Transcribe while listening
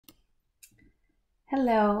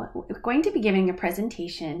Hello, we're going to be giving a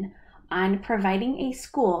presentation on providing a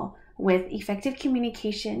school with effective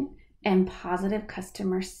communication and positive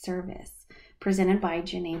customer service, presented by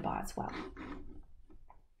Janae Boswell.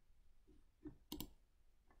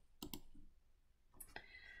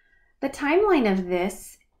 The timeline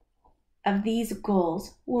of these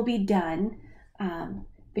goals will be done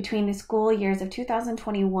between the school years of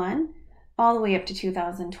 2021 all the way up to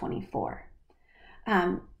 2024.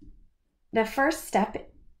 The first step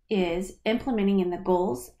is implementing in the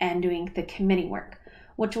goals and doing the committee work,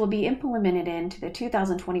 which will be implemented into the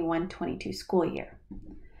 2021-22 school year.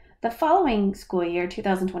 The following school year,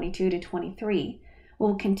 2022 to 23,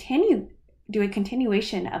 will do a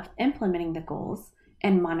continuation of implementing the goals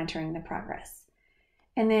and monitoring the progress.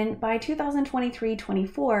 And then by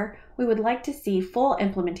 2023-24, we would like to see full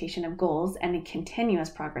implementation of goals and a continuous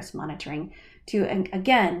progress monitoring to,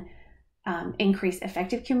 again, increase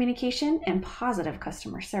effective communication and positive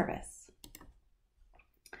customer service.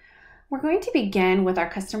 We're going to begin with our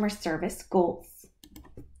customer service goals.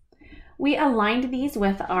 We aligned these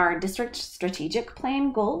with our district strategic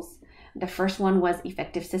plan goals. The first one was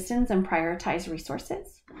effective systems and prioritize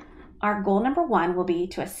resources. Our goal number 1 will be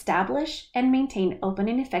to establish and maintain open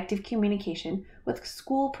and effective communication with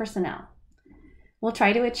school personnel. We'll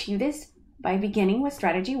try to achieve this by beginning with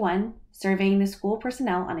strategy 1, surveying the school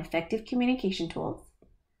personnel on effective communication tools.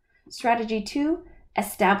 Strategy 2,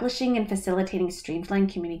 establishing and facilitating a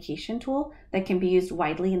streamlined communication tool that can be used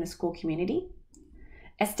widely in the school community.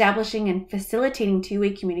 Establishing and facilitating two-way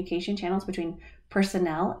communication channels between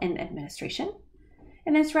personnel and administration.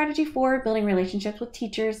 And then strategy 4, building relationships with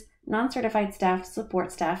teachers, non-certified staff,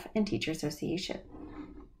 support staff, and teacher association.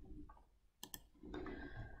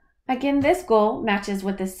 Again, this goal matches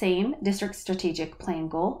with the same district strategic plan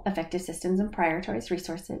goal, effective systems and prioritize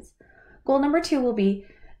resources. Goal number 2 will be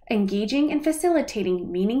engaging and facilitating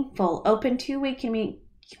meaningful, open two-way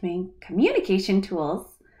communication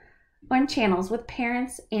tools on channels with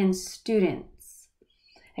parents and students.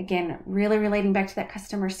 Again, really relating back to that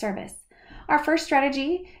customer service. Our first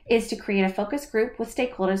strategy is to create a focus group with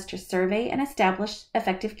stakeholders to survey and establish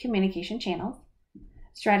effective communication channels.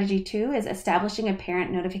 Strategy 2 is establishing a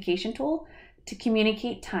parent notification tool to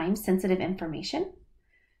communicate time-sensitive information.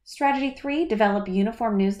 Strategy 3, develop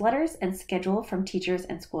uniform newsletters and schedule from teachers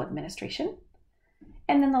and school administration.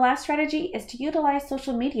 And then the last strategy is to utilize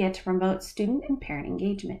social media to promote student and parent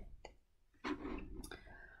engagement.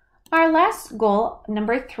 Our last goal,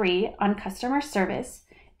 number 3, on customer service,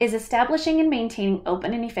 is establishing and maintaining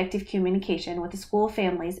open and effective communication with the school,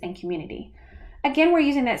 families, and community. Again, we're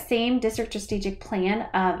using that same district strategic plan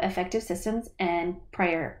of effective systems and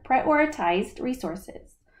prioritized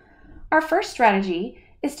resources. Our first strategy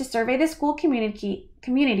is to survey the school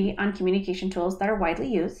community on communication tools that are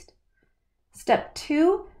widely used. Step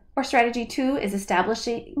 2, or strategy 2, is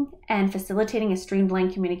establishing and facilitating a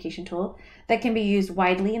streamlined communication tool that can be used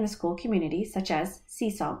widely in the school community, such as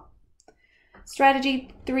Seesaw.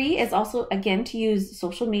 Strategy 3 is also, again, to use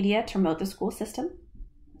social media to promote the school system.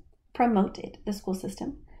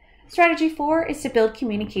 Strategy 4 is to build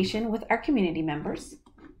communication with our community members.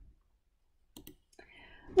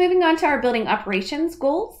 Moving on to our building operations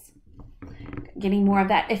goals, getting more of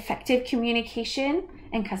that effective communication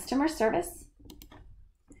and customer service.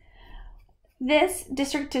 This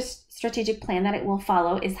district strategic plan that it will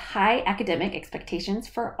follow is high academic expectations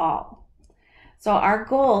for all. So our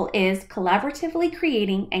goal is collaboratively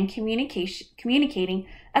creating and communicating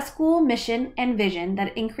a school mission and vision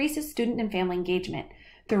that increases student and family engagement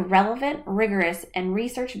through relevant, rigorous, and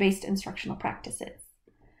research-based instructional practices.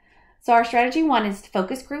 So our strategy 1 is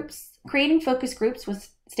creating focus groups with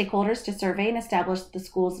stakeholders to survey and establish the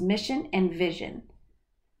school's mission and vision.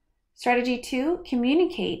 Strategy 2,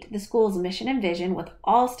 communicate the school's mission and vision with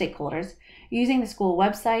all stakeholders using the school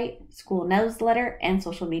website, school newsletter, and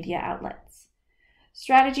social media outlets.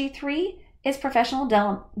 Strategy 3 is professional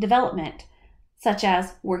development, such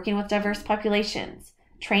as working with diverse populations,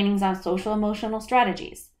 trainings on social emotional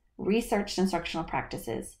strategies, research instructional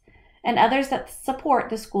practices, and others that support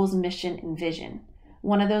the school's mission and vision.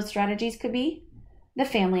 One of those strategies could be the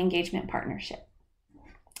Family Engagement Partnership.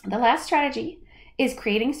 The last strategy is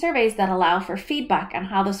creating surveys that allow for feedback on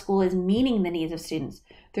how the school is meeting the needs of students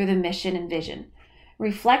through the mission and vision.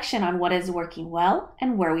 Reflection on what is working well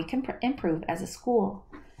and where we can improve as a school.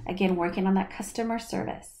 Again, working on that customer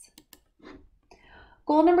service.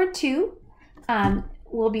 Goal number 2,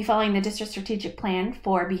 we'll be following the district strategic plan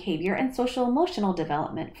for behavior and social emotional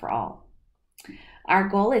development for all. Our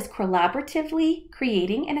goal is collaboratively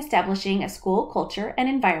creating and establishing a school culture and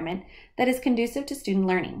environment that is conducive to student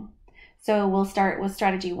learning. So we'll start with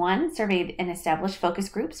strategy 1, survey and establish focus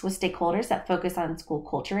groups with stakeholders that focus on school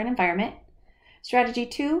culture and environment. Strategy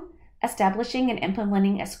 2, establishing and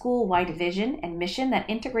implementing a school-wide vision and mission that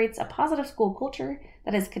integrates a positive school culture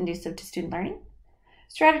that is conducive to student learning.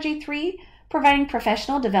 Strategy 3, providing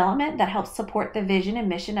professional development that helps support the vision and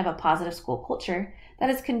mission of a positive school culture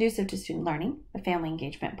that is conducive to student learning. The Family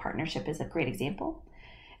Engagement Partnership is a great example.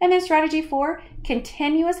 And then strategy 4,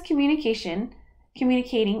 continuous communicating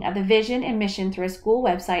of the vision and mission through a school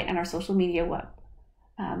website and our social media web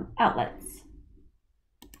outlets.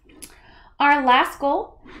 Our last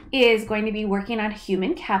goal is going to be working on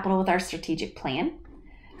human capital with our strategic plan.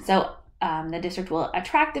 So the district will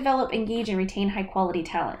attract, develop, engage, and retain high quality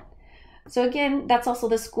talent. So again, that's also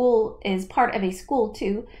the school is part of a school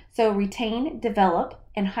too. So retain, develop,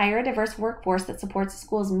 and hire a diverse workforce that supports the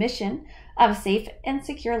school's mission of a safe and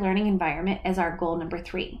secure learning environment as our goal number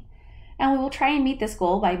 3. And we will try and meet this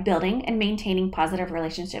goal by building and maintaining positive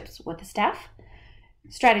relationships with the staff.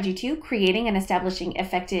 Strategy 2, creating and establishing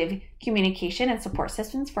effective communication and support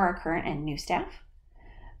systems for our current and new staff.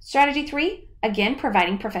 Strategy 3, again,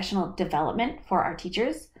 providing professional development for our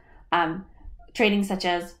teachers. Training such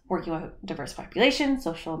as working with diverse populations,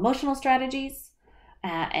 social emotional strategies,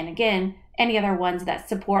 and again, any other ones that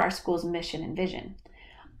support our school's mission and vision.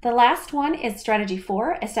 The last one is strategy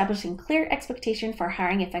 4, establishing clear expectation for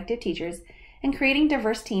hiring effective teachers and creating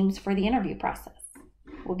diverse teams for the interview process.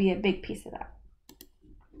 Will be a big piece of that.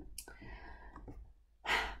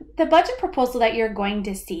 The budget proposal that you're going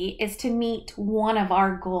to see is to meet one of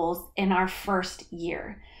our goals in our first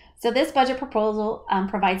year. So this budget proposal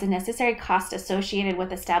provides the necessary cost associated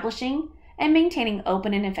with establishing and maintaining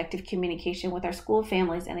open and effective communication with our school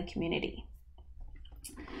families and the community.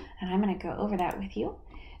 And I'm going to go over that with you.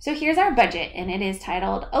 So here's our budget, and it is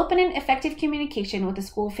titled Open and Effective Communication with the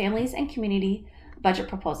School Families and Community Budget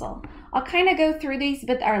Proposal. I'll kind of go through these,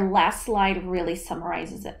 but our last slide really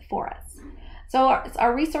summarizes it for us. So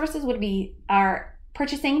our resources would be our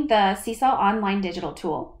purchasing the Seesaw online digital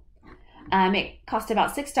tool. It cost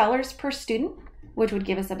about $6 per student, which would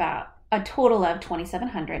give us about a total of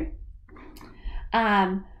 $2,700.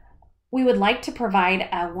 We would like to provide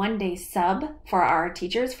a one-day sub for our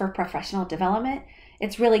teachers for professional development.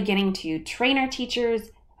 It's really getting to train our teachers,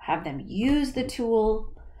 have them use the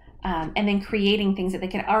tool, and then creating things that they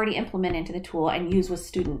can already implement into the tool and use with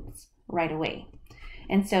students right away.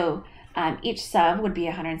 And so each sub would be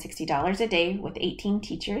 $160 a day with 18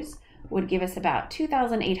 teachers. Would give us about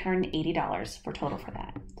 $2,880 for total for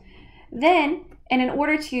that. Then, and in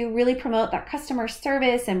order to really promote that customer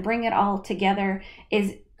service and bring it all together,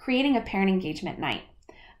 is creating a parent engagement night.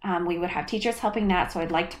 We would have teachers helping that, so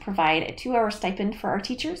I'd like to provide a 2-hour stipend for our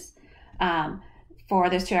teachers. For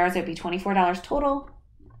those 2 hours, it would be $24 total.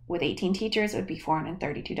 With 18 teachers, it would be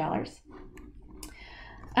 $432.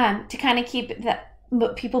 To kind of keep the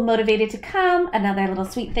people motivated to come, another little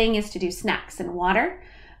sweet thing is to do snacks and water.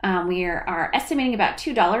 We are estimating about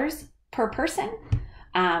 $2 per person.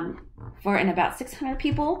 For about 600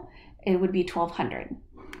 people, it would be $1,200.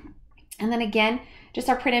 And then again, just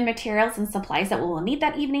our printed materials and supplies that we will need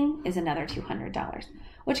that evening is another $200,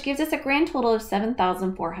 which gives us a grand total of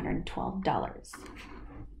 $7,412.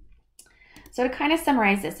 So to kind of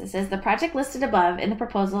summarize this, it says the project listed above in the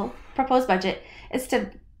proposed budget is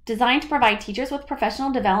designed to provide teachers with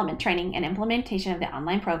professional development training and implementation of the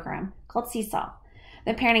online program called Seesaw.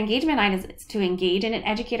 The parent engagement night is to engage and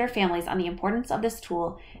educate our families on the importance of this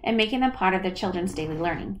tool and making them part of their children's daily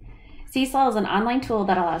learning. Seesaw is an online tool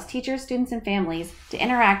that allows teachers, students, and families to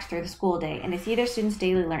interact through the school day and to see their students'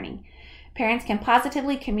 daily learning. Parents can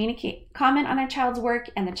positively comment on their child's work,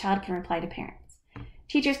 and the child can reply to parents.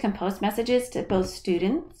 Teachers can post messages to both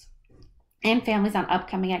students and families on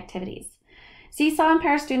upcoming activities. Seesaw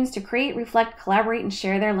empowers students to create, reflect, collaborate, and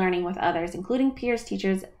share their learning with others, including peers,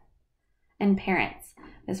 teachers, and parents.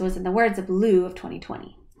 This was in the words of Lou of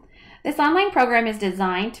 2020. This online program is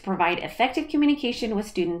designed to provide effective communication with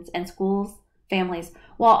students and schools, families,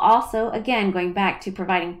 while also, again, going back to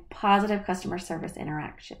providing positive customer service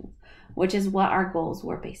interactions, which is what our goals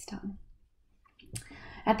were based on.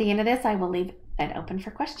 At the end of this, I will leave it open for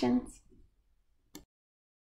questions.